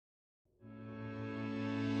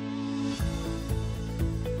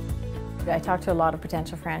I talk to a lot of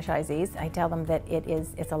potential franchisees. I tell them that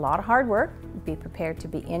it's a lot of hard work. Be prepared to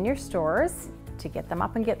be in your stores to get them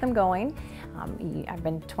up and get them going. I've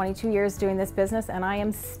been 22 years doing this business, and I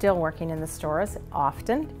am still working in the stores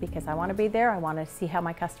often because I want to be there. I want to see how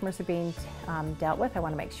my customers are being dealt with. I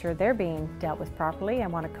want to make sure they're being dealt with properly. I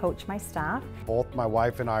want to coach my staff. Both my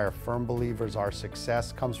wife and I are firm believers our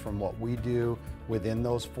success comes from what we do within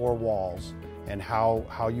those four walls, and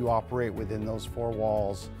how you operate within those four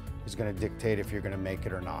walls is going to dictate if you're going to make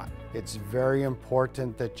it or not. It's very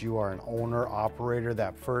important that you are an owner-operator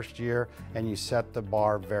that first year and you set the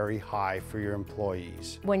bar very high for your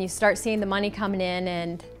employees. When you start seeing the money coming in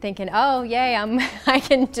and thinking, oh yay, I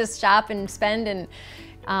can just shop and spend, and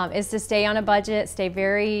is to stay on a budget, stay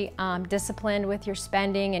very disciplined with your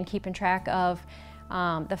spending and keeping track of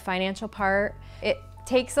the financial part. It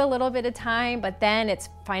takes a little bit of time, but then it's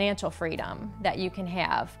financial freedom that you can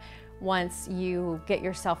have once you get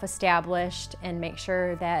yourself established and make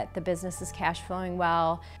sure that the business is cash flowing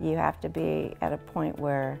well. You have to be at a point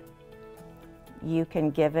where you can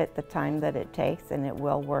give it the time that it takes and it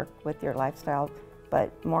will work with your lifestyle,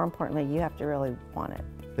 but more importantly, you have to really want it.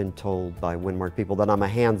 Been told by Winmark people that I'm a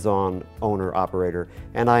hands-on owner-operator,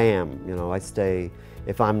 and I am. You know, I stay,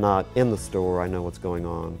 if I'm not in the store, I know what's going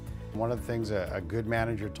on. One of the things a good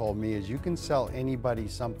manager told me is you can sell anybody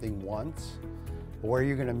something once, but where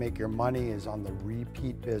you're going to make your money is on the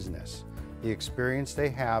repeat business. The experience they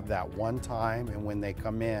have that one time and when they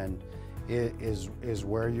come in is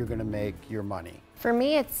where you're going to make your money. For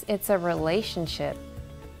me, it's a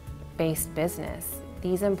relationship-based business.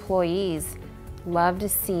 These employees love to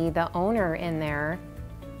see the owner in there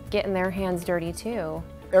getting their hands dirty too.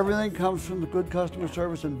 Everything comes from the good customer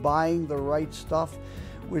service and buying the right stuff,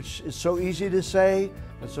 which is so easy to say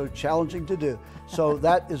and so challenging to do. So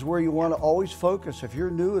that is where you want to always focus if you're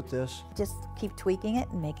new at this. Just keep tweaking it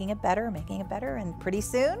and making it better, and pretty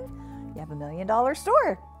soon you have $1 million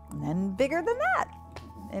store, and then bigger than that.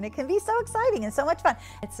 And it can be so exciting and so much fun.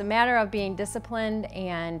 It's a matter of being disciplined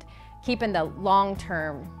and keeping the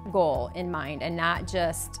long-term goal in mind, and not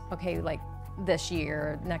just, okay, like this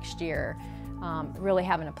year, next year, really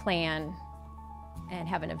having a plan and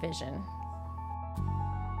having a vision.